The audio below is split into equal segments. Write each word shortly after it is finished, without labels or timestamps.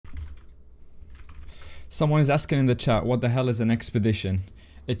Someone is asking in the chat, what the hell is an expedition?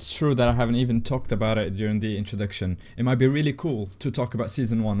 It's true that I haven't even talked about it during the introduction. It might be really cool to talk about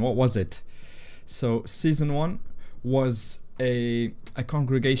Season 1. What was it? So, Season 1 was a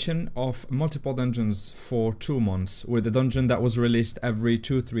congregation of multiple dungeons for 2 months, with a dungeon that was released every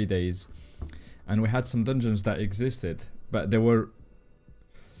 2-3 days. And we had some dungeons that existed, but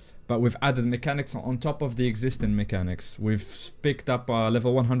we've added mechanics on top of the existing mechanics. We've picked up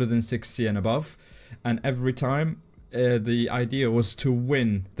level 160 and above, and every time the idea was to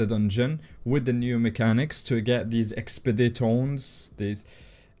win the dungeon with the new mechanics to get these expeditons,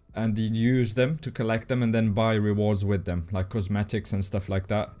 and you use them to collect them and then buy rewards with them, like cosmetics and stuff like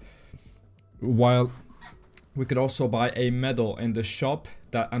that. While we could also buy a medal in the shop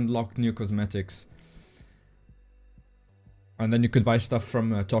that unlocked new cosmetics. And then you could buy stuff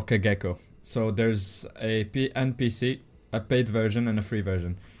from Tokageko. So there's a NPC, a paid version and a free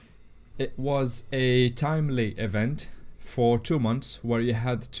version. It was a timely event for 2 months where you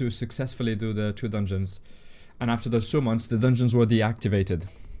had to successfully do the 2 dungeons. And after those 2 months, the dungeons were deactivated.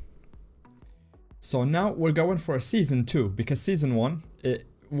 So now we're going for a Season 2, because Season 1, it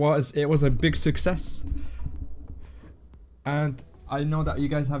was a big success. And I know that you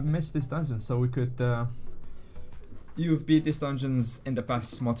guys have missed this dungeon, so we could... You've beat these dungeons in the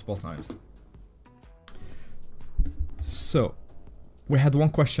past multiple times. So, we had one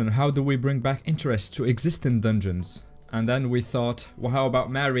question: how do we bring back interest to existing dungeons? And then we thought, well, how about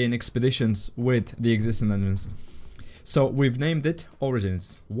marrying expeditions with the existing dungeons? So we've named it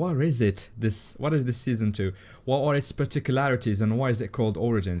Origins. What is it? What is this Season 2? What are its particularities and why is it called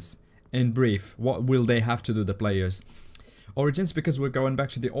Origins? In brief, what will they have to do, the players? Origins, because we're going back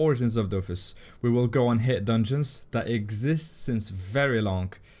to the origins of Dofus. We will go and hit dungeons that exist since very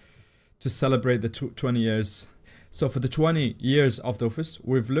long to celebrate the 20 years. So for the 20 years of Dofus,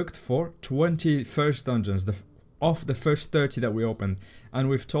 we've looked for 20 first dungeons of the first 30 that we opened, and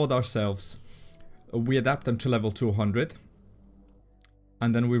we've told ourselves we adapt them to level 200,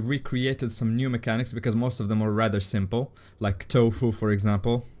 and then we've recreated some new mechanics because most of them are rather simple, like tofu, for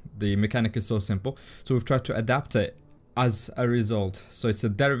example. The mechanic is so simple, so we've tried to adapt it as a result. So it's a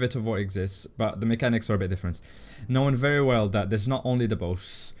derivative of what exists, but the mechanics are a bit different. Knowing very well that there's not only the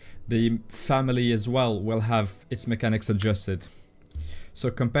boss, the family as well will have its mechanics adjusted.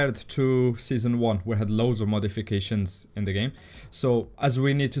 So compared to Season 1, we had loads of modifications in the game. So as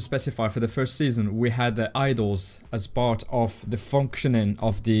we need to specify, for the first season we had the idols as part of the functioning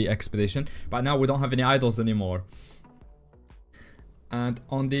of the expedition, but now we don't have any idols anymore. And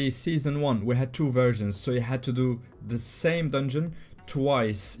on the Season 1 we had 2 versions, so you had to do the same dungeon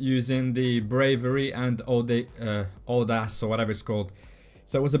twice using the bravery and audace or whatever it's called.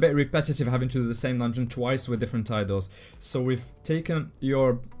 So it was a bit repetitive having to do the same dungeon twice with different titles. So we've taken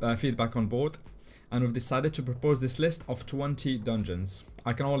your feedback on board, and we've decided to propose this list of 20 dungeons.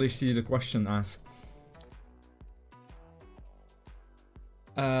 I can already see the question asked.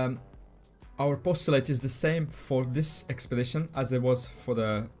 Our postulate is the same for this expedition as it was for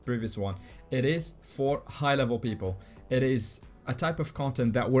the previous one. It is for high level people. It is a type of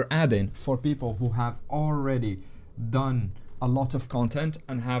content that we're adding for people who have already done a lot of content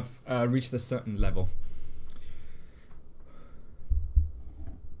and have reached a certain level.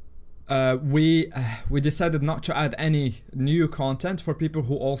 We decided not to add any new content for people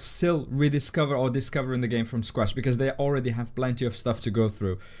who all still rediscover or discover in the game from scratch, because they already have plenty of stuff to go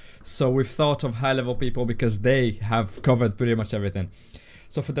through. So we've thought of high level people because they have covered pretty much everything.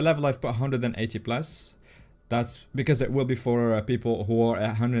 So for the level I've put 180 plus. That's because it will be for people who are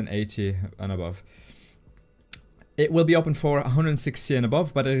at 180 and above. It will be open for 160 and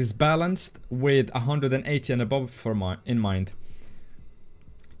above, but it is balanced with 180 and above in mind.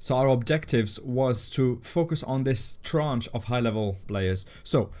 So our objectives was to focus on this tranche of high level players.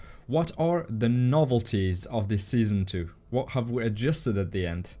 So what are the novelties of this Season 2? What have we adjusted at the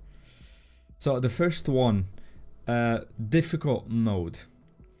end? So the first one, difficult mode.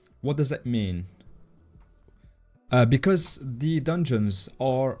 What does that mean? Because the dungeons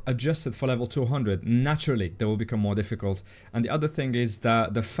are adjusted for level 200, naturally they will become more difficult. And the other thing is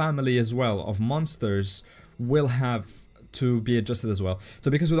that the family as well of monsters will have to be adjusted as well.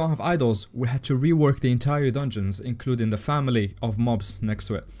 So because we don't have idols, we had to rework the entire dungeons, including the family of mobs next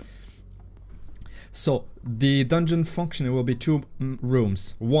to it. So the dungeon functioning will be 2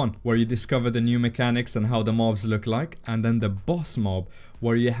 rooms. One where you discover the new mechanics and how the mobs look like, and then the boss mob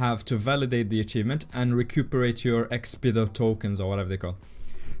where you have to validate the achievement and recuperate your Expedo tokens or whatever they call.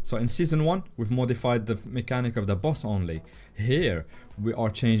 So in season 1, we've modified the mechanic of the boss only. Here, we are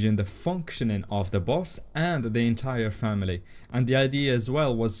changing the functioning of the boss and the entire family. And the idea as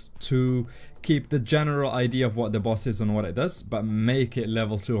well was to keep the general idea of what the boss is and what it does, but make it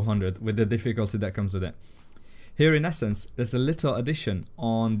level 200 with the difficulty that comes with it. Here in essence, there's a little addition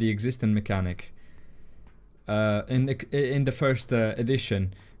on the existing mechanic. In the first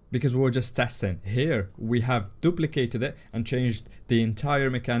edition, because we were just testing. Here we have duplicated it and changed the entire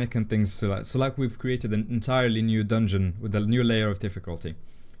mechanic and things. So like we've created an entirely new dungeon with a new layer of difficulty.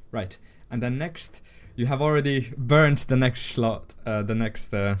 Right, and then next, you have already burnt the next slot, the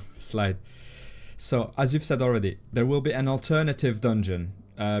next slide. So as you've said already, there will be an alternative dungeon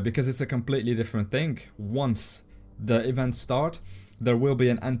because it's a completely different thing. Once the events start, there will be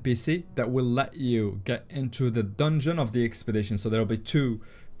an NPC that will let you get into the dungeon of the expedition. So there will be two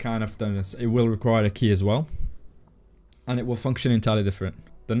kind of dungeons. It will require a key as well, and it will function entirely different.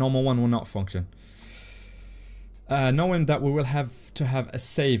 The normal one will not function. Knowing that we will have to have a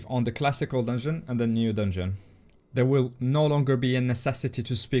save on the classical dungeon and the new dungeon, there will no longer be a necessity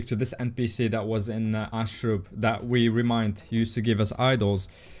to speak to this NPC that was in Ashrub that we remind used to give us idols.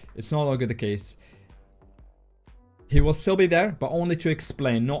 It's no longer the case. He will still be there, but only to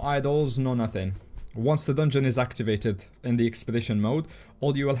explain. No idols, no nothing. Once the dungeon is activated in the expedition mode,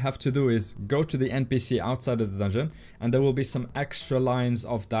 all you will have to do is go to the NPC outside of the dungeon, and there will be some extra lines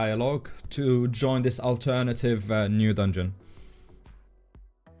of dialogue to join this alternative new dungeon.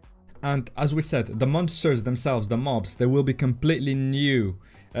 And as we said, the monsters themselves, the mobs, they will be completely new.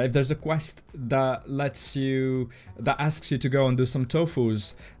 If there's a quest that asks you to go and do some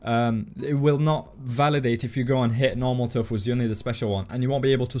Dofus, it will not validate if you go and hit normal Dofus. You'll need a special one, and you won't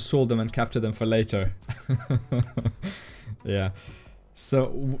be able to soul them and capture them for later. Yeah.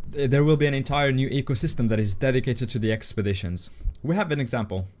 So there will be an entire new ecosystem that is dedicated to the expeditions. We have an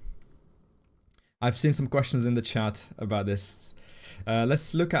example. I've seen some questions in the chat about this.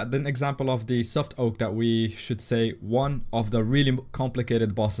 Let's look at an example of the soft oak that we should say one of the really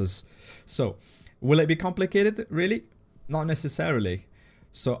complicated bosses. So, will it be complicated? Really? Not necessarily.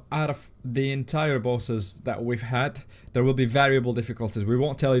 So, out of the entire bosses that we've had, there will be variable difficulties. We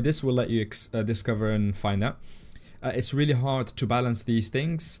won't tell you this, we'll let you discover and find out. It's really hard to balance these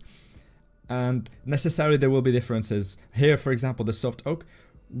things, and necessarily there will be differences. Here, for example, the soft oak,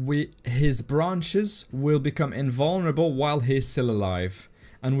 his branches will become invulnerable while he's still alive,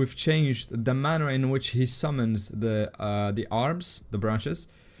 and we've changed the manner in which he summons the arms, the branches,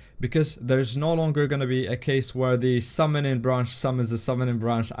 because there's no longer going to be a case where the summoning branch summons the summoning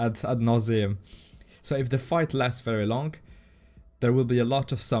branch ad nauseum. So if the fight lasts very long, there will be a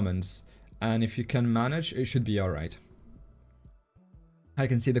lot of summons, and if you can manage, it should be alright. I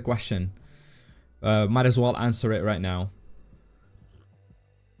can see the question. Might as well answer it right now.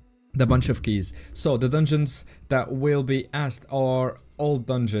 The bunch of keys. So the dungeons that will be asked are old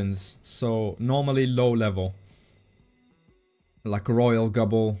dungeons, so normally low level, like royal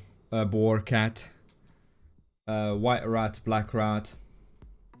gobble, boar cat, white rat, black rat.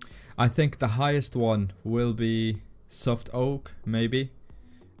 I think the highest one will be soft oak, maybe.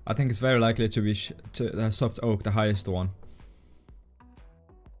 I think it's very likely to be soft oak, the highest one.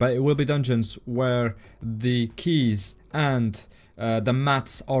 But it will be dungeons where the keys and the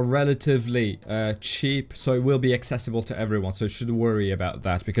mats are relatively cheap, so it will be accessible to everyone, so you shouldn't worry about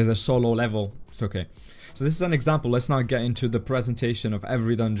that because they're so low level. It's okay. So this is an example. Let's not get into the presentation of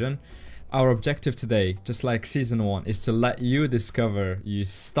every dungeon. Our objective today, just like season 1, is to let you discover. You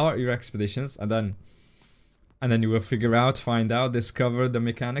start your expeditions, and then you will figure out, find out, discover the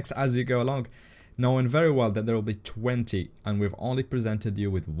mechanics as you go along, knowing very well that there will be 20, and we've only presented you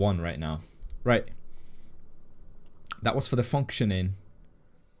with 1 right now. Right. That was for the functioning.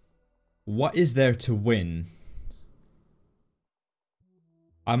 What is there to win?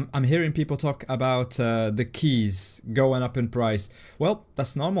 I'm hearing people talk about the keys going up in price. Well,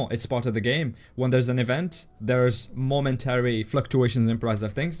 that's normal. It's part of the game. When there's an event, there's momentary fluctuations in price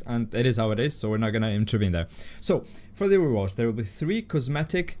of things, and it is how it is, so we're not going to intervene there. So, for the rewards, there will be 3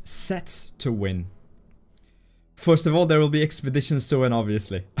 cosmetic sets to win. First of all, there will be expeditions to win,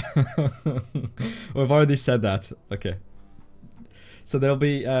 obviously. We've already said that. Okay. So there'll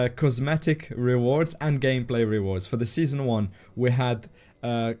be cosmetic rewards and gameplay rewards. For the season 1, we had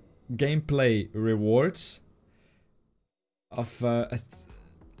gameplay rewards of a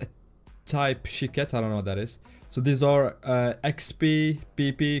type Shiket. I don't know what that is. So these are XP,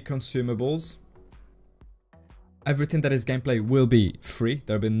 PP, consumables. Everything that is gameplay will be free.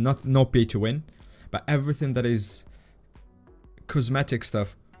 There'll be no pay to win. But everything that is cosmetic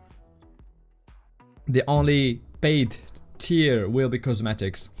stuff, the only paid tier will be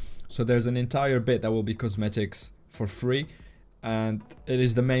cosmetics. So there's an entire bit that will be cosmetics for free, and it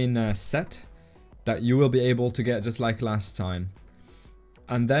is the main set that you will be able to get just like last time.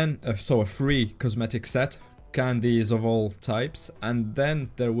 And then, so a free cosmetic set, candies of all types, and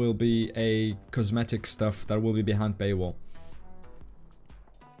then there will be a cosmetic stuff that will be behind paywall.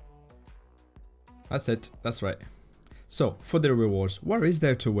 That's it, that's right. So, for the rewards, what is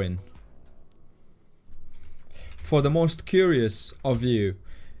there to win? For the most curious of you,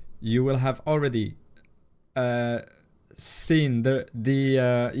 you will have already seen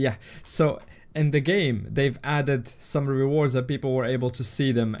yeah. So in the game, they've added some rewards that people were able to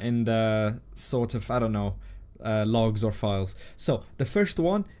see them in the sort of, I don't know, logs or files. So the first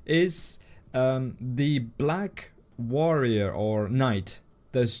one is the black warrior or knight.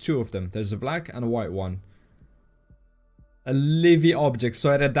 There's two of them. There's a black and a white one. A livy object,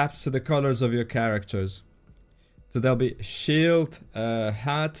 so it adapts to the colors of your characters. So there'll be shield,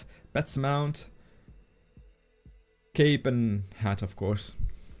 hat, pet's mount, cape and hat, of course.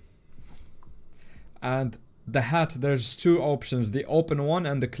 And the hat, there's two options, the open one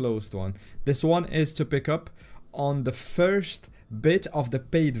and the closed one. This one is to pick up on the first bit of the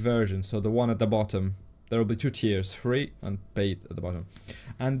paid version, so the one at the bottom. There will be two tiers, free and paid at the bottom.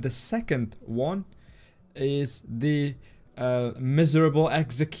 And the second one is the miserable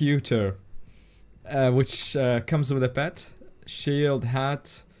executor, which comes with a pet, shield,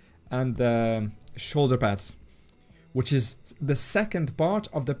 hat, and shoulder pads, which is the second part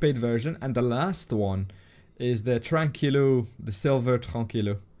of the paid version. And the last one is the Tranquilo, the silver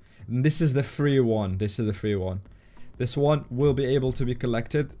Tranquilo. And this is the free one. This is the free one. This one will be able to be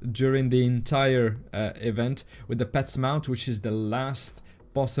collected during the entire event with the pet's mount, which is the last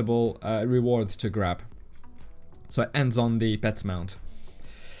possible reward to grab. So it ends on the pet's mount.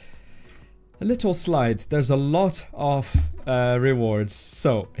 A little slide. There's a lot of rewards.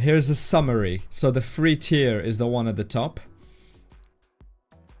 So here's a summary. So the free tier is the one at the top,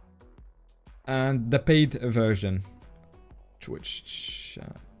 and the paid version. Twitch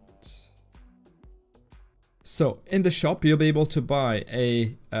chat. So in the shop, you'll be able to buy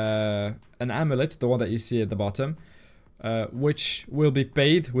an amulet, the one that you see at the bottom, which will be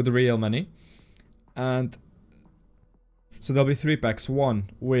paid with real money. And so there'll be 3 packs, one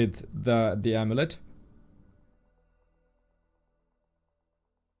with the amulet.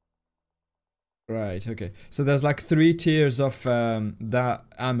 Right, okay. So there's like 3 tiers of that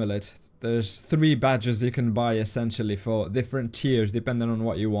amulet. There's 3 badges you can buy essentially for different tiers depending on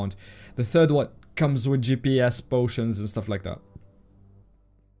what you want. The third one comes with GPS potions and stuff like that.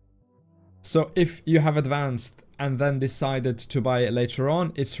 So if you have advanced and then decided to buy it later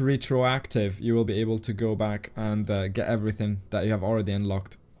on, it's retroactive. You will be able to go back and get everything that you have already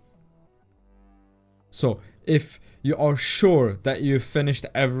unlocked. So if you are sure that you've finished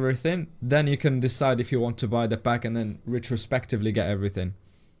everything, then you can decide if you want to buy the pack and then retrospectively get everything.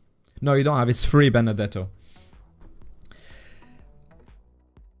 No, you don't have. It's free, Benedetto.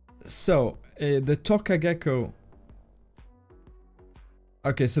 So the Tokageko.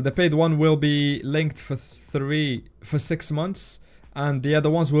 Okay, so the paid one will be linked for 6 months, and the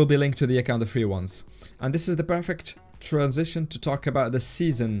other ones will be linked to the account, the free ones. And this is the perfect transition to talk about the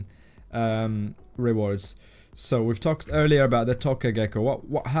season rewards. So we've talked earlier about the Tokageko.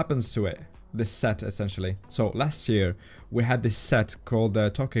 What happens to it? This set essentially. So last year we had this set called the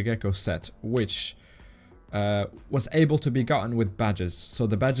Tokageko set, which was able to be gotten with badges. So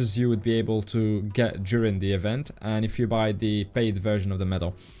the badges you would be able to get during the event, and if you buy the paid version of the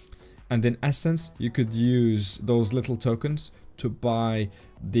medal. And in essence, you could use those little tokens to buy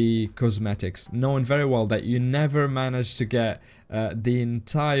the cosmetics, knowing very well that you never managed to get the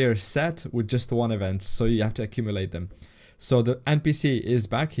entire set with just one event, so you have to accumulate them. So the NPC is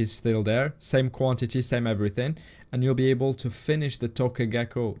back, he's still there, same quantity, same everything, and you'll be able to finish the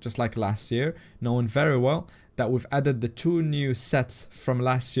Tokageko just like last year, knowing very well that we've added the 2 new sets from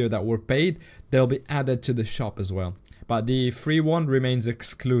last year that were paid. They'll be added to the shop as well, but the free one remains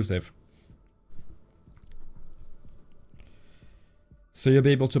exclusive. So you'll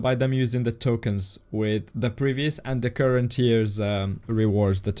be able to buy them using the tokens with the previous and the current year's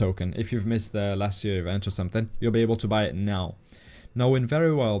rewards, the token. If you've missed the last year event or something, you'll be able to buy it now. Knowing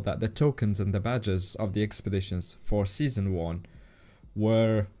very well that the tokens and the badges of the expeditions for season 1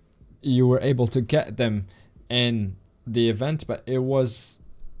 you were able to get them in the event, but it was...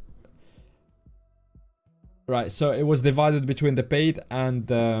 Right, so it was divided between the paid and...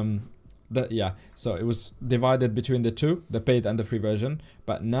 so it was divided between the 2, the paid and the free version,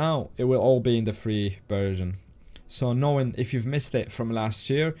 but now it will all be in the free version. So knowing if you've missed it from last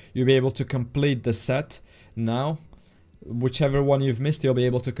year, you'll be able to complete the set now whichever one you've missed, you'll be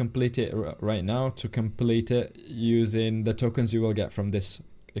able to complete it right now, to complete it using the tokens you will get from this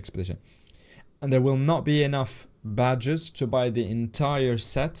expedition. And there will not be enough badges to buy the entire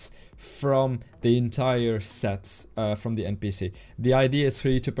sets from the from the NPC. The idea is for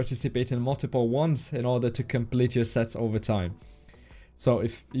you to participate in multiple ones in order to complete your sets over time. So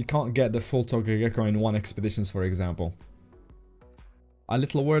if you can't get the full Tokagekko in one expeditions, for example. A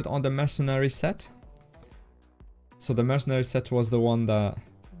little word on the mercenary set. So the mercenary set was the one that,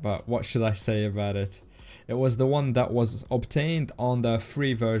 but what should I say about it? It was the one that was obtained on the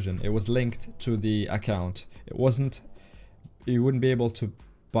free version. It was linked to the account. It wasn't, you wouldn't be able to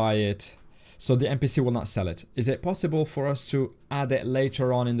buy it. So the NPC will not sell it. Is it possible for us to add it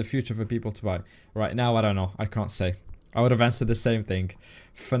later on in the future for people to buy? Right now, I don't know. I can't say. I would have answered the same thing.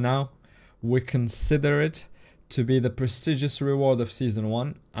 For now, we consider it to be the prestigious reward of Season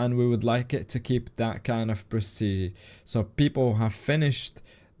 1, and we would like it to keep that kind of prestige. So people who have finished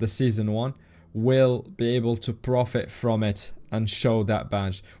the Season 1 will be able to profit from it and show that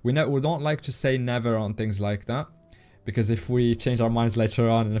badge. We don't like to say never on things like that, because if we change our minds later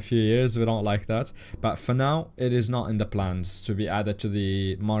on in a few years, we don't like that. But for now, it is not in the plans to be added to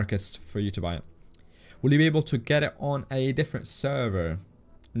the markets for you to buy it. Will you be able to get it on a different server?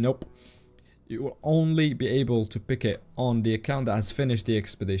 Nope. You will only be able to pick it on the account that has finished the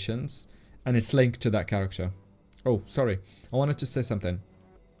expeditions and it's linked to that character. Oh, sorry. I wanted to say something.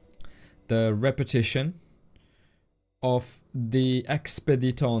 The repetition of the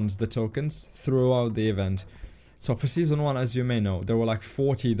expeditons, the tokens, throughout the event. So for Season 1, as you may know, there were like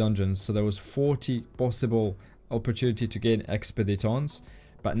 40 dungeons. So there was 40 possible opportunity to gain expeditons.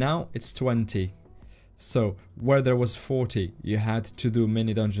 But now it's 20. So where there was 40, you had to do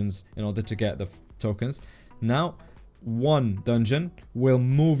mini dungeons in order to get the tokens. Now, one dungeon will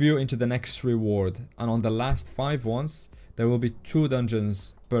move you into the next reward. And on the last 5 ones, there will be 2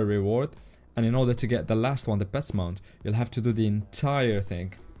 dungeons per reward. And in order to get the last one, the Pets Mount, you'll have to do the entire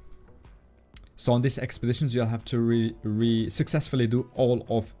thing. So on these expeditions, you'll have to successfully do all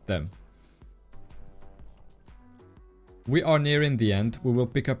of them. We are nearing the end. We will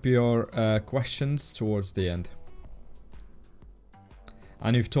pick up your questions towards the end.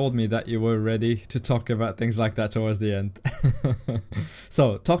 And you've told me that you were ready to talk about things like that towards the end.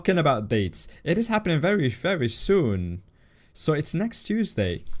 So, talking about dates. It is happening very, very soon. So, it's next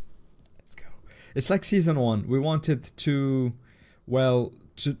Tuesday. Let's go. It's like Season 1. We wanted to, well,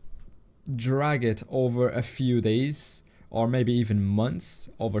 to drag it over a few days. Or maybe even months.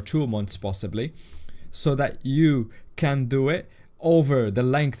 Over 2 months possibly. So that you can do it over the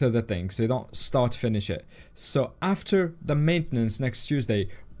length of the thing, so you don't finish it. So after the maintenance next Tuesday,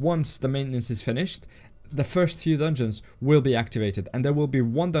 once the maintenance is finished, the first few dungeons will be activated, and there will be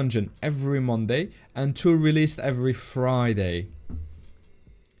 1 dungeon every Monday and 2 released every Friday.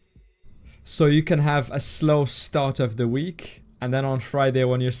 So you can have a slow start of the week, and then on Friday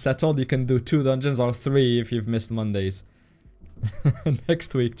when you're settled, you can do 2 dungeons or 3 if you've missed Mondays.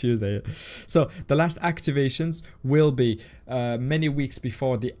 Next week, Tuesday. So the last activations will be many weeks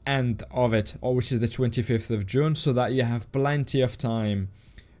before the end of it, or which is the 25th of June, so that you have plenty of time.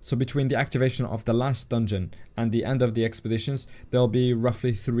 So between the activation of the last dungeon and the end of the expeditions, there'll be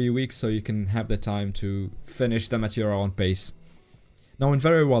roughly 3 weeks, so you can have the time to finish them at your own pace. Now, in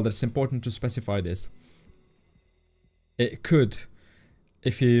very well, it's important to specify this. It could,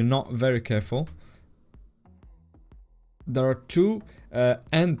 if you're not very careful, there are 2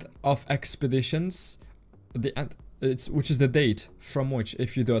 end of expeditions, which is the date from which,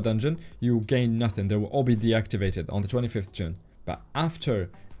 if you do a dungeon, you gain nothing. They will all be deactivated on the 25th June. But after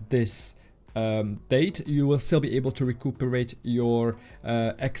this date, you will still be able to recuperate your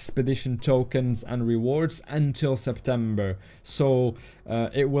expedition tokens and rewards until September. So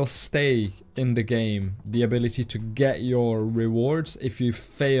it will stay in the game, the ability to get your rewards if you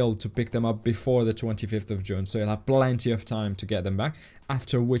fail to pick them up before the 25th of June. So you'll have plenty of time to get them back,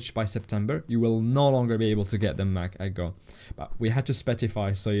 after which by September you will no longer be able to get them back at go. But we had to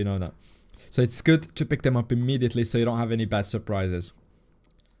specify, so you know that. So it's good to pick them up immediately so you don't have any bad surprises.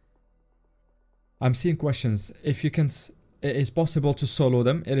 I'm seeing questions. If you can, it is possible to solo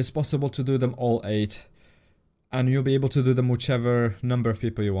them. It is possible to do them all 8. And you'll be able to do them whichever number of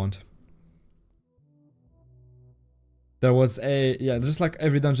people you want. There was yeah, just like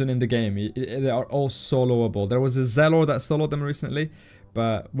every dungeon in the game, they are all soloable. There was a Zelor that soloed them recently,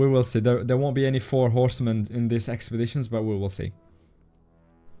 but we will see. There won't be any 4 horsemen in these expeditions, but we will see.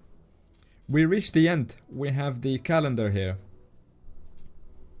 We reached the end. We have the calendar here.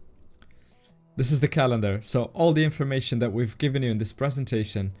 This is the calendar. So all the information that we've given you in this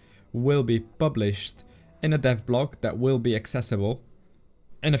presentation will be published in a dev blog that will be accessible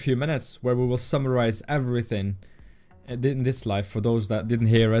in a few minutes, where we will summarize everything in this live for those that didn't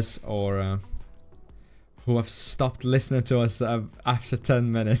hear us or who have stopped listening to us after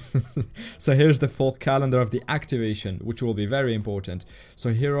 10 minutes. So here's the full calendar of the activation, which will be very important.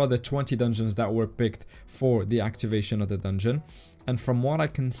 So here are the 20 dungeons that were picked for the activation of the dungeon. And from what I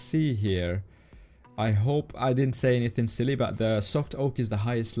can see here, I hope I didn't say anything silly, but the soft oak is the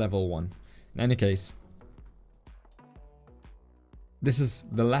highest level one. In any case, this is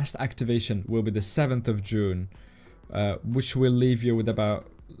the last activation, will be the 7th of June, which will leave you with about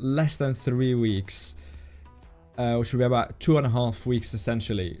less than 3 weeks. Which will be about 2.5 weeks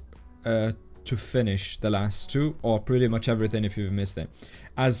essentially to finish the last 2, or pretty much everything if you've missed it.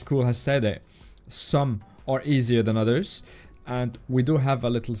 As Cool has said it, some are easier than others, and we do have a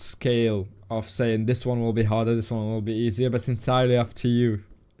little scale of saying this one will be harder, this one will be easier, but it's entirely up to you.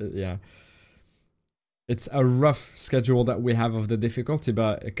 Yeah. It's a rough schedule that we have of the difficulty,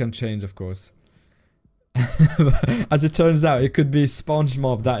 but it can change, of course. As it turns out, it could be Sponge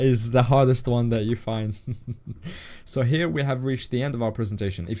Mob that is the hardest one that you find. So here we have reached the end of our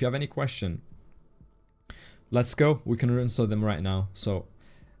presentation. If you have any question, let's go. We can answer them right now. So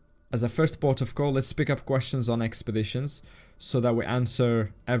as a first port of call, let's pick up questions on expeditions so that we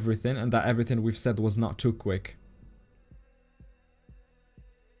answer everything and that everything we've said was not too quick.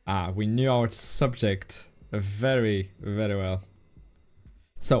 We knew our subject very, very well.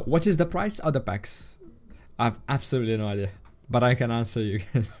 So what is the price of the packs? I have absolutely no idea, but I can answer you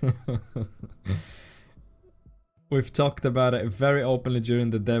guys. We've talked about it very openly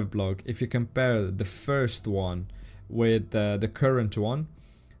during the dev blog. If you compare the first one with the current one,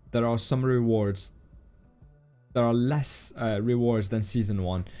 there are some rewards. There are less rewards than season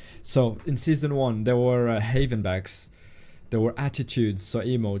 1. So in season 1 there were haven bags, there were attitudes, so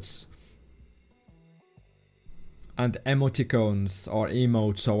emotes, and emoticons or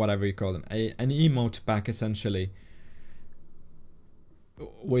emotes or whatever you call them. An emote pack essentially,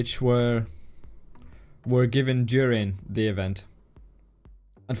 which were given during the event.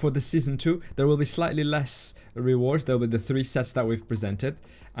 And for the season 2 there will be slightly less rewards. There will be the 3 sets that we've presented,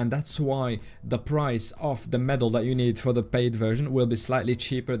 and that's why the price of the medal that you need for the paid version will be slightly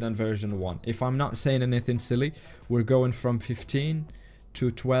cheaper than version 1. If I'm not saying anything silly, we're going from 15 to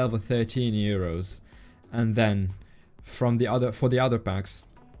 12 or 13 euros. And then for the other packs,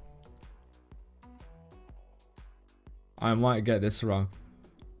 I might get this wrong.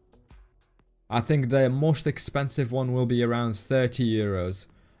 I think the most expensive one will be around 30 euros,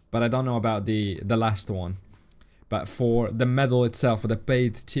 but I don't know about the last one. But for the medal itself, for the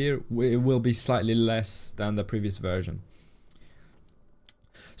paid tier, it will be slightly less than the previous version.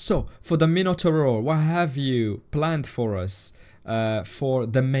 So for the Minotaur, what have you planned for us for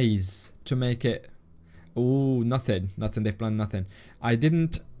the maze to make it? Ooh, nothing. They've planned nothing. I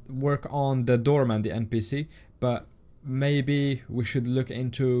didn't work on the doorman, the NPC, but maybe we should look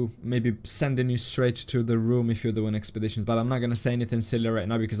into maybe sending you straight to the room if you're doing expeditions. But I'm not gonna say anything silly right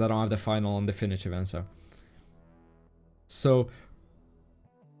now because I don't have the final and definitive answer. So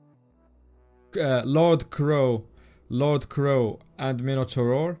Lord Crow and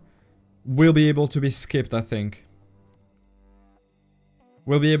Minotaur will be able to be skipped, I think.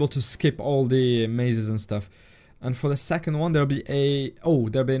 We'll be able to skip all the mazes and stuff. And for the second one, there'll be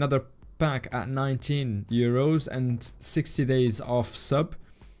another pack at 19 euros and 60 days off sub.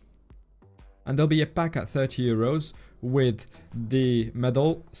 And there'll be a pack at 30 euros with the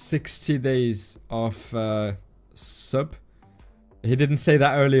medal, 60 days off sub. He didn't say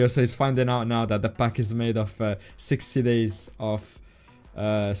that earlier, so he's finding out now that the pack is made of 60 days of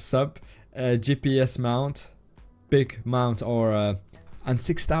sub, GPS mount, big mount, or and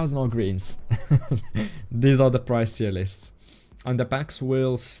 6,000 all greens. These are the price tier lists, and the packs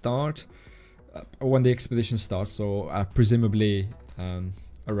will start when the expedition starts, so presumably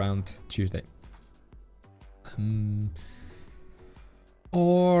around Tuesday.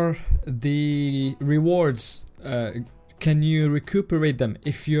 Or the rewards, can you recuperate them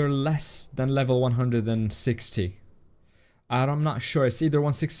if you're less than level 160? I'm not sure, it's either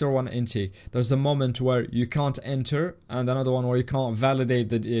 160 or 180. There's a moment where you can't enter and another one where you can't validate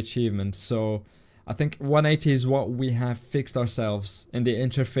the achievement. So I think 180 is what we have fixed ourselves in the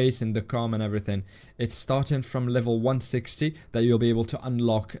interface, in the com and everything. It's starting from level 160 that you'll be able to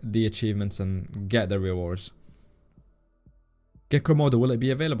unlock the achievements and get the rewards. Gecko mode, will it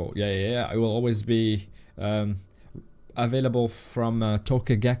be available? Yeah. It will always be available from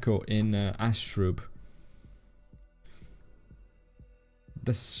Tokegecko in Astrub.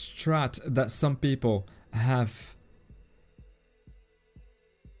 The strat that some people have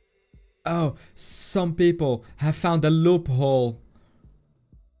Oh, some people have found a loophole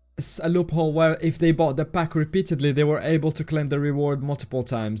where if they bought the pack repeatedly, they were able to claim the reward multiple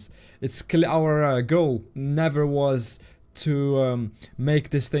times. It's our goal never was to make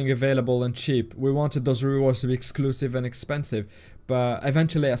this thing available and cheap. We wanted those rewards to be exclusive and expensive, but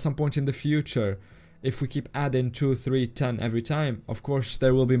eventually at some point in the future, if we keep adding 2, 3, 10 every time, of course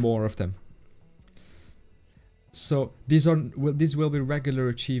there will be more of them. So these will be regular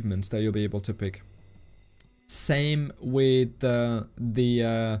achievements that you'll be able to pick. Same with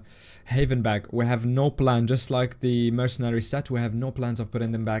the Haven bag. We have no plan, just like the mercenary set, we have no plans of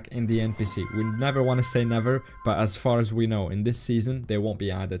putting them back in the NPC. We never want to say never, but as far as we know, in this season, they won't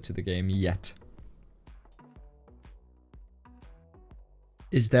be added to the game yet.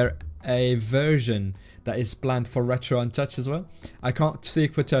 Is there a version that is planned for Retro and Touch as well? I can't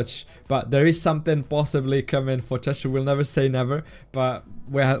speak for Touch, but there is something possibly coming for Touch. We'll never say never, but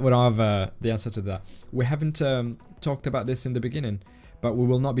we don't have the answer to that. We haven't talked about this in the beginning, but we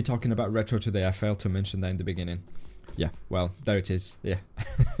will not be talking about Retro today. I failed to mention that in the beginning. Yeah, well, there it is. Yeah.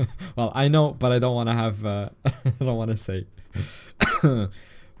 Well, I know, but I don't want to have... I don't want to say.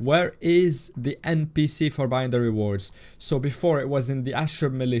 Where is the NPC for buying the rewards? So before it was in the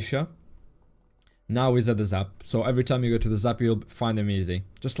Ashrub Militia. Now it's at the Zap. So every time you go to the Zap, you'll find them easy.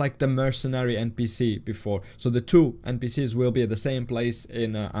 Just like the Mercenary NPC before. So the two NPCs will be at the same place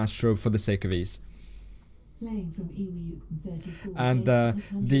in Ashrub for the sake of ease. And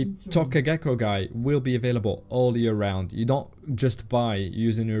the Tokageko guy will be available all year round. You don't just buy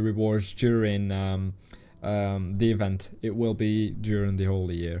using your rewards during... the event. It will be during the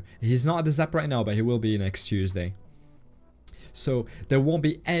whole year. He's not at the Zap right now, but he will be next Tuesday. So there won't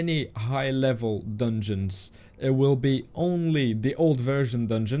be any high level dungeons. It will be only the old version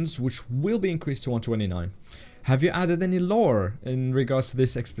dungeons, which will be increased to 129. Have you added any lore in regards to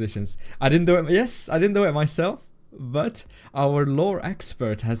these expeditions? I didn't do it. Yes, I didn't do it myself, but our lore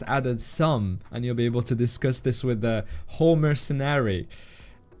expert has added some, and you'll be able to discuss this with the whole mercenary.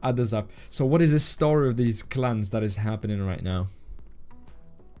 Add this up. So what is the story of these clans that is happening right now?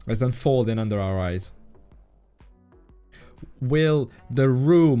 It's unfolding under our eyes. Will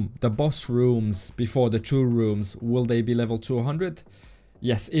the boss rooms before the 2 rooms, will they be level 200?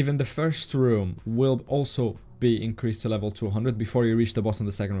 Yes, even the first room will also be increased to level 200 before you reach the boss in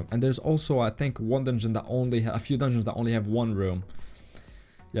the second room. And there's also, I think, one dungeon that a few dungeons that only have 1 room.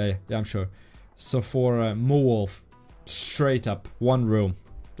 Yeah, I'm sure. So for Moolf, straight up 1 room.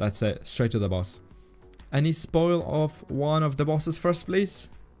 That's it, straight to the boss. Any spoil of one of the bosses first, please?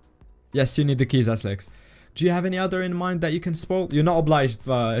 Yes, you need the keys, Aslex. Do you have any other in mind that you can spoil? You're not obliged,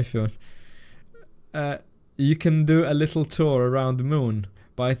 but if you want. You can do a little tour around the moon,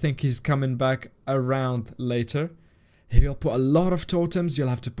 but I think he's coming back around later. He'll put a lot of totems. You'll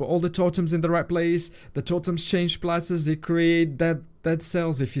have to put all the totems in the right place. The totems change places. They create dead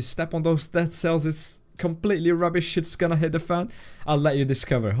cells. If you step on those dead cells, it's completely rubbish. Shit's gonna hit the fan. I'll let you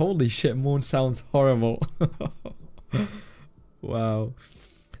discover. Holy shit, moon sounds horrible. Wow.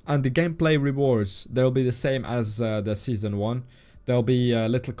 And the gameplay rewards, they'll be the same as the season 1. There'll be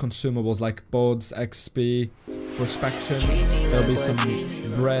little consumables like bods, XP, prospection. There'll be some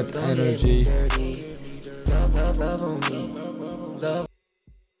bread, energy.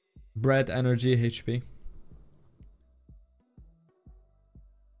 Bread, energy, HP.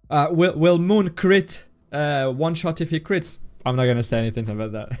 Will Moon crit one shot if he crits? I'm not gonna say anything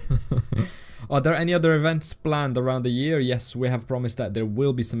about that. Are there any other events planned around the year? Yes, we have promised that there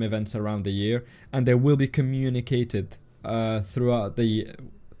will be some events around the year, and they will be communicated throughout the...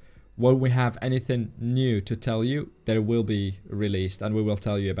 When we have anything new to tell you, they will be released, and we will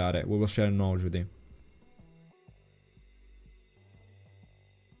tell you about it. We will share knowledge with you.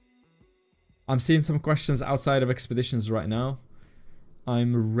 I'm seeing some questions outside of expeditions right now.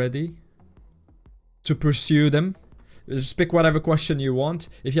 I'm ready to pursue them. Just pick whatever question you want.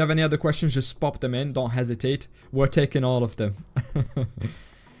 If you have any other questions, just pop them in. Don't hesitate. We're taking all of them.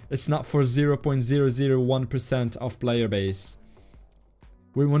 It's not for 0.001% of player base.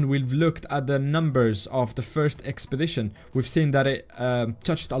 When we've looked at the numbers of the first expedition, we've seen that it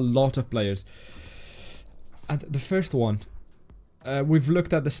touched a lot of players. And the first one, we've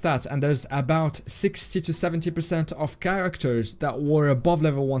looked at the stats, and there's about 60 to 70% of characters that were above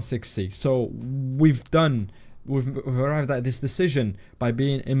level 160. So we've arrived at this decision by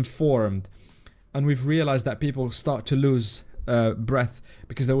being informed, and we've realized that people start to lose breath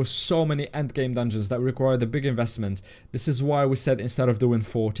because there were so many endgame dungeons that required a big investment. This is why we said instead of doing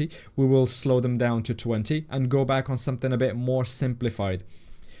 40, we will slow them down to 20 and go back on something a bit more simplified.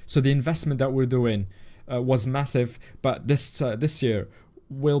 So the investment that we're doing was massive, but this year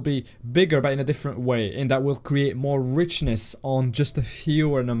will be bigger but in a different way, in that will create more richness on just a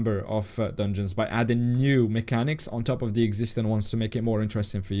fewer number of dungeons by adding new mechanics on top of the existing ones to make it more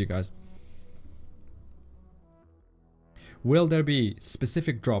interesting for you guys. Will there be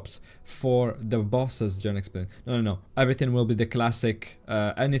specific drops for the bosses during expedition? No. Everything will be the classic.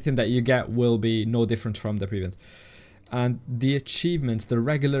 Anything that you get will be no different from the previous. And the achievements, the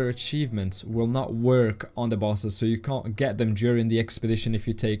regular achievements, will not work on the bosses, so you can't get them during the expedition if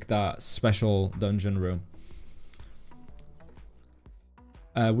you take that special dungeon room.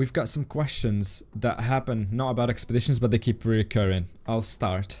 We've got some questions that happen, not about expeditions, but they keep recurring. I'll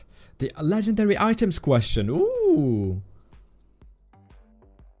start. The legendary items question. Ooh!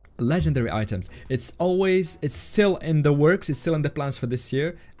 Legendary items. It's still in the works, it's still in the plans for this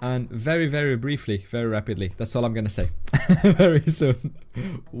year, and very briefly, very rapidly, that's all I'm gonna say. Very soon.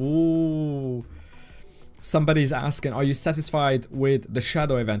 Ooh. Somebody's asking, are you satisfied with the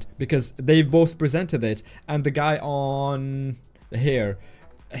shadow event? Because they've both presented it, and the guy on here,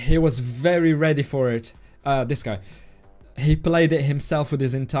 he was very ready for it. This guy, he played it himself with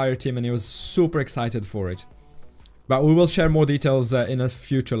his entire team and he was super excited for it. But we will share more details in a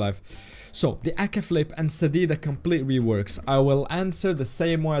future live. So, the Aka Flip and Sadida complete reworks. I will answer the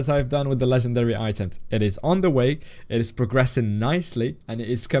same way as I've done with the legendary items. It is on the way, it is progressing nicely, and it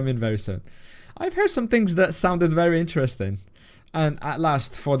is coming very soon. I've heard some things that sounded very interesting. And at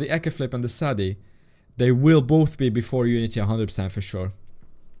last, for the Aka Flip and the Sadi, they will both be before Unity 100% for sure.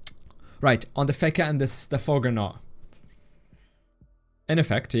 Right, on the Feka and the Foggernaut. In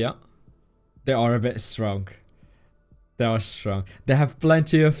effect, yeah, they are a bit strong. They are strong. They have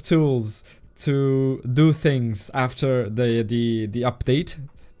plenty of tools to do things after the update.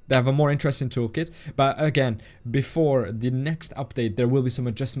 They have a more interesting toolkit. But again, before the next update, there will be some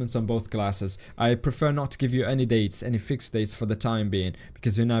adjustments on both classes. I prefer not to give you any dates, any fixed dates for the time being,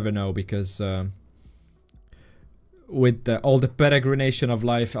 because you never know. Because with all the peregrination of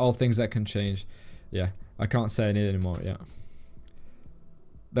life, all things that can change. Yeah, I can't say any anymore. Yeah,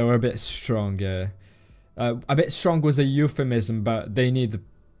 they were a bit strong. Yeah. A bit strong was a euphemism, but they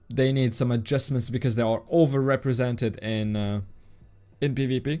need some adjustments because they are overrepresented in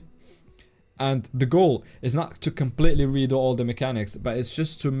PvP. And the goal is not to completely redo all the mechanics, but it's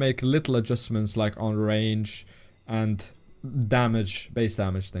just to make little adjustments like on range and damage, base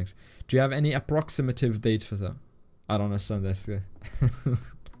damage things. Do you have any approximative date for that? I don't understand this.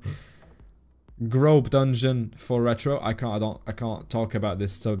 Grobe dungeon for retro. I can't talk about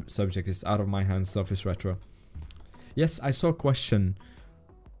this subject. It's out of my hands. Dofus retro. Yes, I saw a question.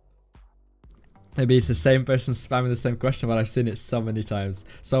 Maybe it's the same person spamming the same question, but I've seen it so many times.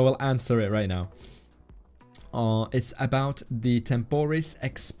 So I will answer it right now. It's about the Temporis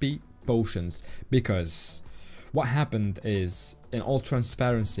XP potions, because what happened is, in all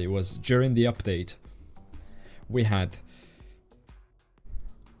transparency, was during the update we had,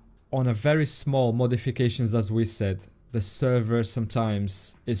 on a very small modifications, as we said, the server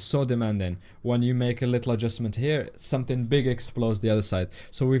sometimes is so demanding. When you make a little adjustment here, something big explodes the other side.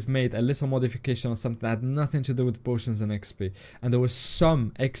 So we've made a little modification on something that had nothing to do with potions and XP. And there were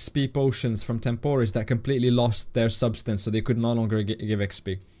some XP potions from Temporis that completely lost their substance, so they could no longer give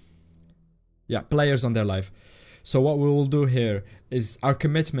XP. Yeah, players on their life. So what we will do here is, our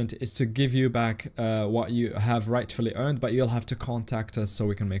commitment is to give you back what you have rightfully earned, but you'll have to contact us so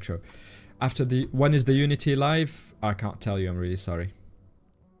we can make sure. After when is the Unity live? I can't tell you, I'm really sorry.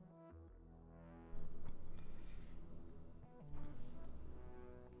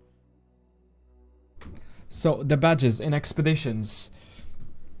 So the badges in expeditions.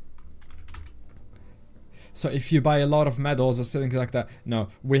 So if you buy a lot of medals or something like that, no,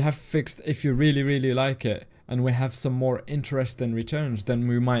 we have fixed, if you really like it, and we have some more interesting returns, then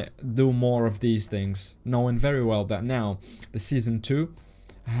we might do more of these things, knowing very well that now the Season 2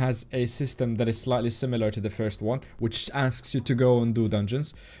 has a system that is slightly similar to the first one, which asks you to go and do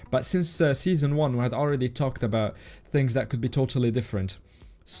dungeons. But since Season 1, we had already talked about things that could be totally different.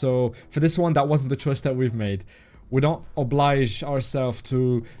 So for this one, that wasn't the choice that we've made. We don't oblige ourselves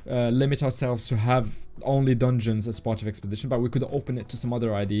to limit ourselves to have only dungeons as part of expedition, but we could open it to some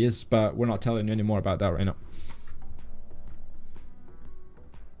other ideas, but we're not telling you any more about that right now.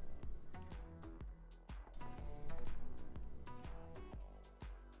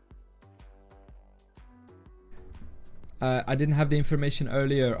 I didn't have the information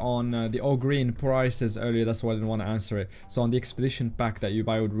earlier on the all green prices earlier, that's why I didn't want to answer it. So on the expedition pack that you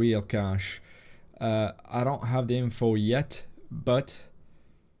buy with real cash, I don't have the info yet, but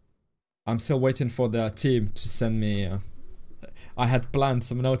I'm still waiting for the team to send me. I had planned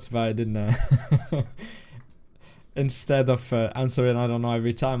some notes, but I didn't. instead of answering, I don't know,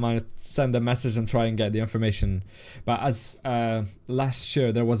 every time I send a message and try and get the information. But as last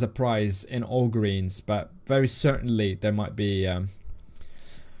year there was a prize in all greens, but very certainly there might be.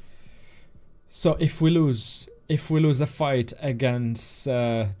 So if we lose a fight against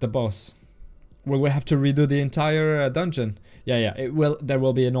the boss, will we have to redo the entire dungeon? Yeah, it will. There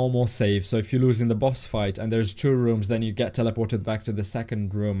will be a normal save. So if you lose in the boss fight and there's 2 rooms, then you get teleported back to the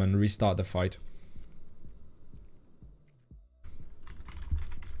second room and restart the fight.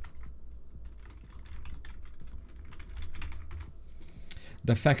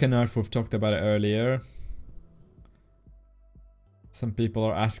 The Feckin' Earth, we've talked about it earlier. Some people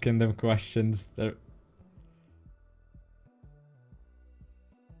are asking them questions.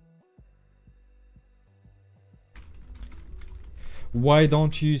 Why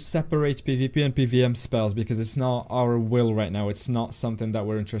don't you separate PvP and PvM spells? Because it's not our will right now. It's not something that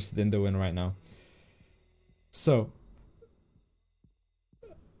we're interested in doing right now. So,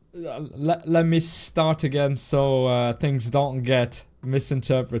 let me start again so things don't get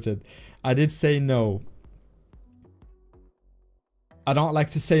misinterpreted. I did say no. I don't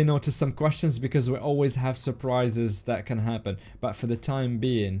like to say no to some questions because we always have surprises that can happen. But for the time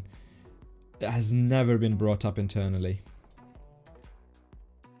being, it has never been brought up internally.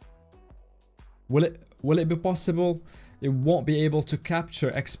 Will it be possible? It won't be able to capture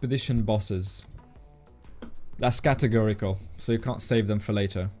expedition bosses. That's categorical, so you can't save them for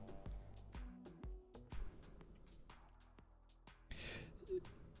later.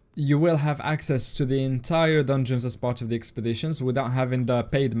 You will have access to the entire dungeons as part of the expeditions without having the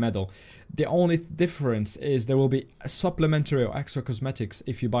paid medal. The only difference is there will be supplementary or extra cosmetics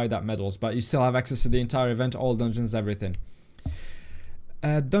if you buy that medals, but you still have access to the entire event, all dungeons, everything.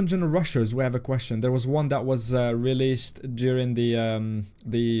 Dungeon Rushers, we have a question. There was one that was released during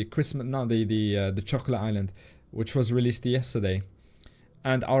the Christmas, not the Chocolate Island, which was released yesterday.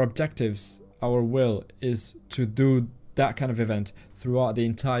 And our objectives, our will, is to do that kind of event throughout the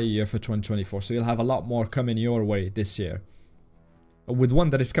entire year for 2024. So you'll have a lot more coming your way this year, with one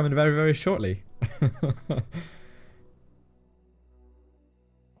that is coming very, very shortly.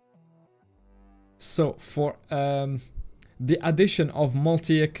 So for the addition of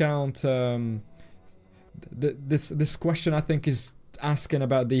multi-account, this question I think is asking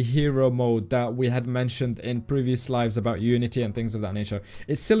about the hero mode that we had mentioned in previous lives about Unity and things of that nature.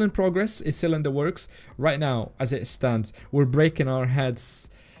 It's still in progress, it's still in the works. Right now, as it stands, we're breaking our heads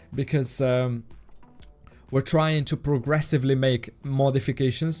because we're trying to progressively make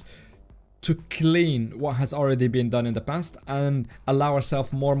modifications to clean what has already been done in the past and allow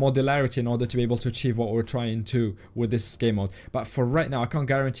ourselves more modularity in order to be able to achieve what we're trying to with this game mode. But for right now, I can't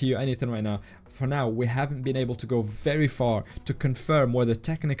guarantee you anything right now. For now, we haven't been able to go very far to confirm whether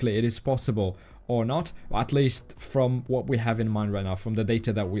technically it is possible or not, at least from what we have in mind right now, from the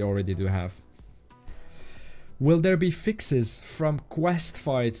data that we already do have. Will there be fixes from quest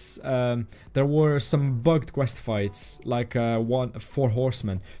fights? There were some bugged quest fights, like 4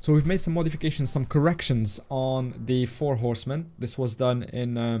 horsemen. So we've made some modifications, some corrections on the 4 horsemen. This was done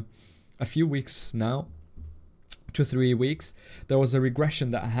in a few weeks now, 2 to 3 weeks. There was a regression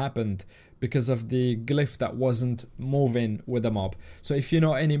that happened because of the glyph that wasn't moving with the mob. So if you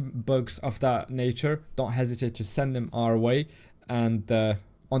know any bugs of that nature, don't hesitate to send them our way and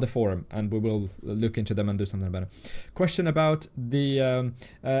on the forum, and we will look into them and do something about it. Question about the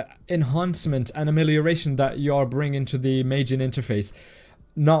enhancement and amelioration that you are bringing to the Magin interface.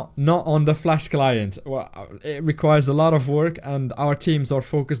 Not on the Flash client. Well, it requires a lot of work, and our teams are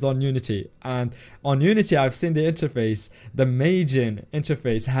focused on Unity. And on Unity, I've seen the interface. The Magin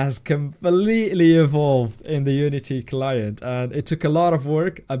interface has completely evolved in the Unity client, and it took a lot of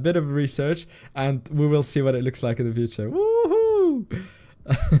work, a bit of research, and we will see what it looks like in the future. Woohoo!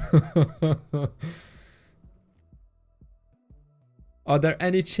 Are there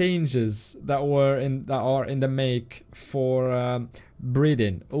any changes that are in the make for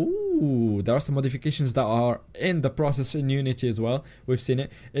breeding? Ooh, there are some modifications that are in the process in Unity as well. We've seen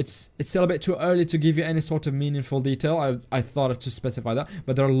it. It's still a bit too early to give you any sort of meaningful detail. I thought to specify that,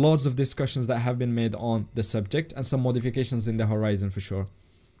 but there are lots of discussions that have been made on the subject and some modifications in the horizon for sure.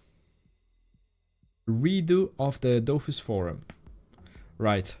 Redo of the Dofus forum.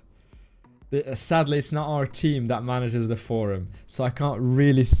 Right. Sadly, it's not our team that manages the forum, so I can't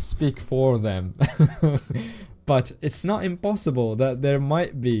really speak for them. But it's not impossible that there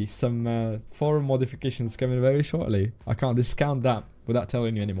might be some forum modifications coming very shortly. I can't discount that without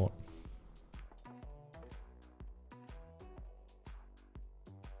telling you anymore.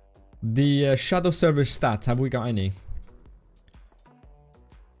 The shadow server stats, have we got any?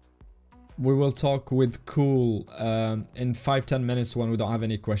 we will talk with Cool in 5-10 minutes when we don't have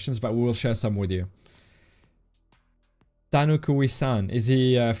any questions, but we will share some with you. Tanukui-san, is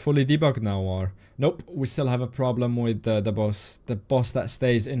he fully debugged now or? Nope, we still have a problem with the boss. The boss that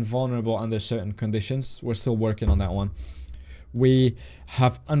stays invulnerable under certain conditions. We're still working on that one. We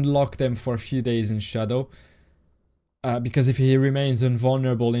have unlocked him for a few days in Shadow. Because if he remains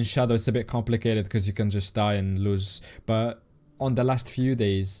invulnerable in Shadow, it's a bit complicated because you can just die and lose. But on the last few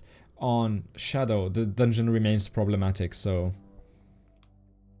days on Shadow, the dungeon remains problematic, so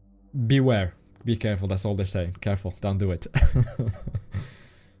beware. Be careful, that's all they say. Careful, don't do it.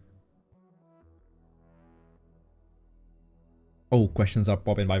 Oh, questions are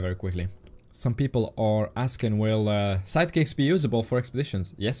popping by very quickly. Some people are asking, will sidekicks be usable for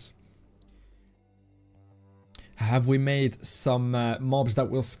expeditions? Yes. Have we made some mobs that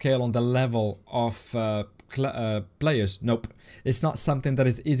will scale on the level of players? Nope. It's not something that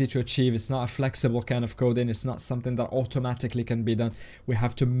is easy to achieve. It's not a flexible kind of coding. It's not something that automatically can be done. We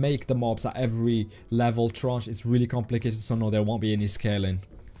have to make the mobs at every level tranche. It's really complicated, so no, there won't be any scaling.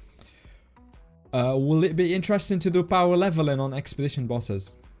 Will it be interesting to do power leveling on expedition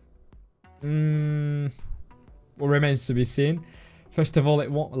bosses? Well, remains to be seen. First of all,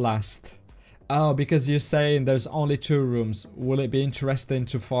 it won't last. Oh, because you're saying there's only 2 rooms. Will it be interesting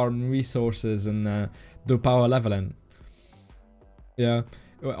to farm resources and do power leveling? Yeah.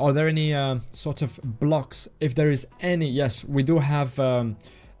 Are there any sort of blocks? If there is any, yes, we do have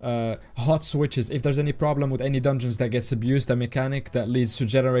hot switches. If there's any problem with any dungeons that gets abused, a mechanic that leads to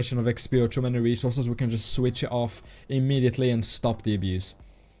generation of XP or too many resources, we can just switch it off immediately and stop the abuse.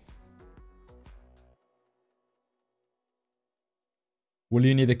 Will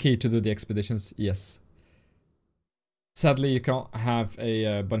you need a key to do the expeditions? Yes. Sadly, you can't have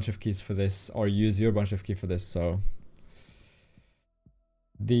a bunch of keys for this, or use your bunch of keys for this, so...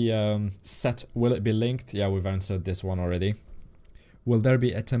 The set, will it be linked? Yeah, we've answered this one already. Will there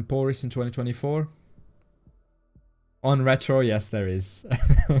be a Temporis in 2024? On Retro, yes there is.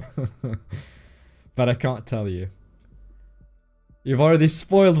 But I can't tell you. You've already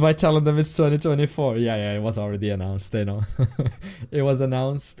spoiled by telling them it's 2024. Yeah, it was already announced, they know. It was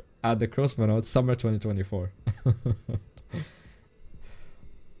announced at the Crossbow summer 2024.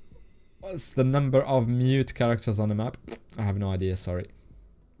 What's the number of mute characters on the map? I have no idea, sorry.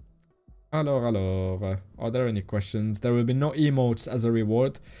 Alors, are there any questions? There will be no emotes as a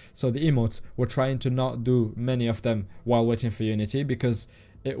reward. So the emotes, we're trying to not do many of them while waiting for Unity, because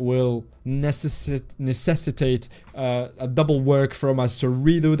it will necessitate a double work from us to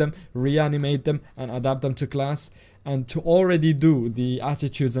redo them, reanimate them, and adapt them to class. And to already do the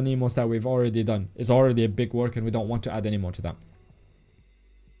attitudes and emotes that we've already done is already a big work, and we don't want to add any more to that.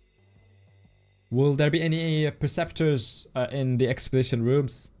 Will there be any preceptors in the expedition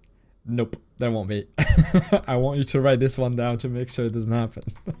rooms? Nope, there won't be. I want you to write this one down to make sure it doesn't happen.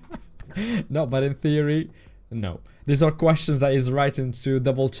 No, but in theory, no. These are questions that he's writing to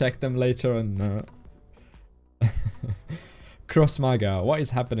double check them later and... Cross Maga, what is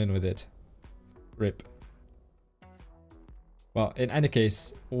happening with it? RIP. Well, in any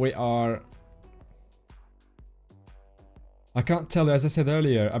case, we are... I can't tell you, as I said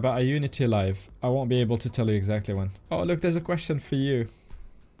earlier, about a Unity live. I won't be able to tell you exactly when. Oh, look, there's a question for you.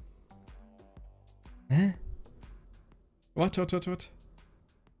 Huh? What?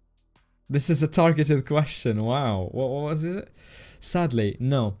 This is a targeted question, wow. What was it? Sadly,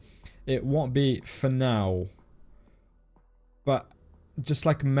 no. It won't be for now. But, just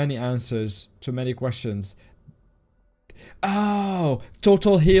like many answers to many questions... Oh!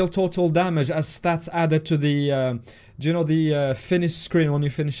 Total heal, total damage as stats added to the... do you know the finish screen when you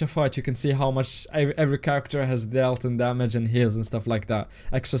finish a fight? You can see how much every character has dealt in damage and heals and stuff like that.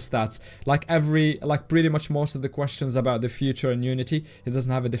 Extra stats. Like pretty much most of the questions about the future in Unity, it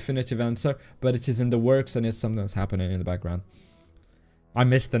doesn't have a definitive answer, but it is in the works and it's something that's happening in the background. I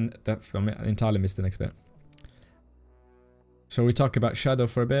entirely missed the next bit. Shall we talk about Shadow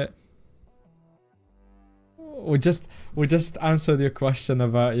for a bit? We just answered your question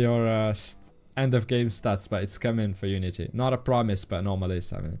about your end of game stats, but it's coming for Unity. Not a promise, but normally it's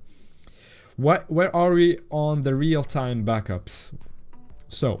happening. Where are we on the real-time backups?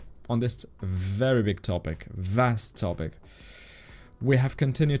 So, on this very big topic, vast topic, we have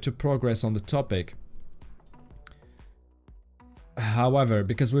continued to progress on the topic. However,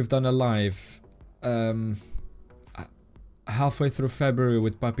 because we've done a live halfway through February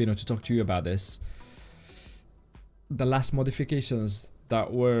with Papino to talk to you about this, the last modifications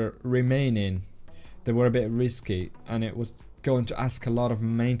that were remaining, they were a bit risky, and it was going to ask a lot of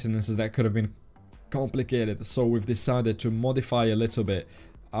maintenances that could have been complicated. So we've decided to modify a little bit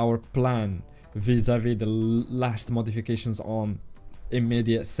our plan vis-a-vis the last modifications on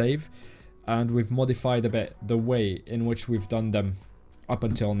immediate save, and we've modified a bit the way in which we've done them up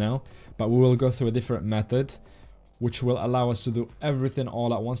until now, but we will go through a different method which will allow us to do everything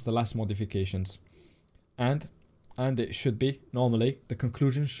all at once, the last modifications. And it should be, normally, the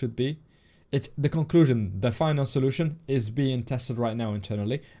conclusion should be, the final solution is being tested right now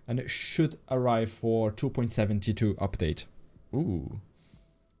internally, and it should arrive for 2.72 update. Ooh.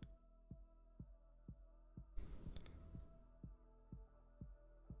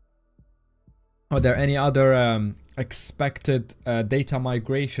 Are there any other expected data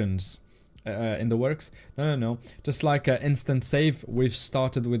migrations in the works? No. Just like instant save, we've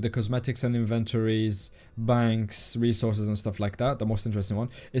started with the cosmetics and inventories, banks, resources and stuff like that. The most interesting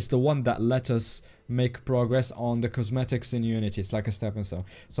one is the one that let us make progress on the cosmetics in Unity. It's like a stepping stone.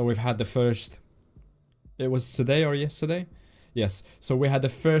 So we've had the first, it was today or yesterday? Yes. So we had the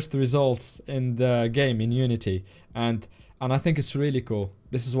first results in the game in Unity, and I think it's really cool.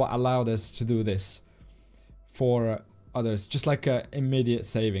 This is what allowed us to do this for others, just like immediate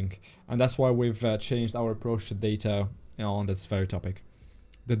saving, and that's why we've changed our approach to data on this very topic.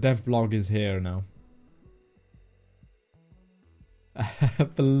 The dev blog is here now.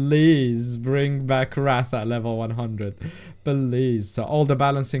 Please bring back Wrath at level 100. Please. So all the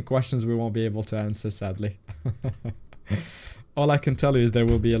balancing questions we won't be able to answer, sadly. All I can tell you is there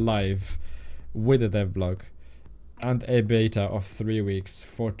will be a live with a dev blog and a beta of 3 weeks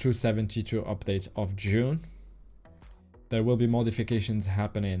for 272 update of June. There will be modifications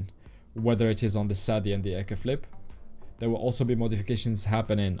happening, whether it is on the SADI and the Eka Flip. There will also be modifications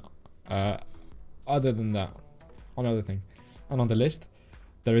happening other than that, on other thing. And on the list,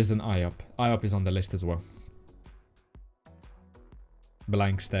 there is an IOP. IOP is on the list as well.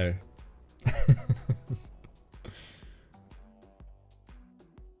 Blank stare.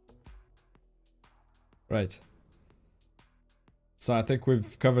 Right. So I think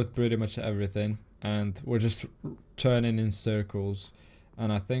we've covered pretty much everything, and we're just turning in circles,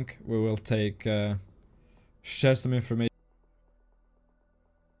 and I think we will take share some information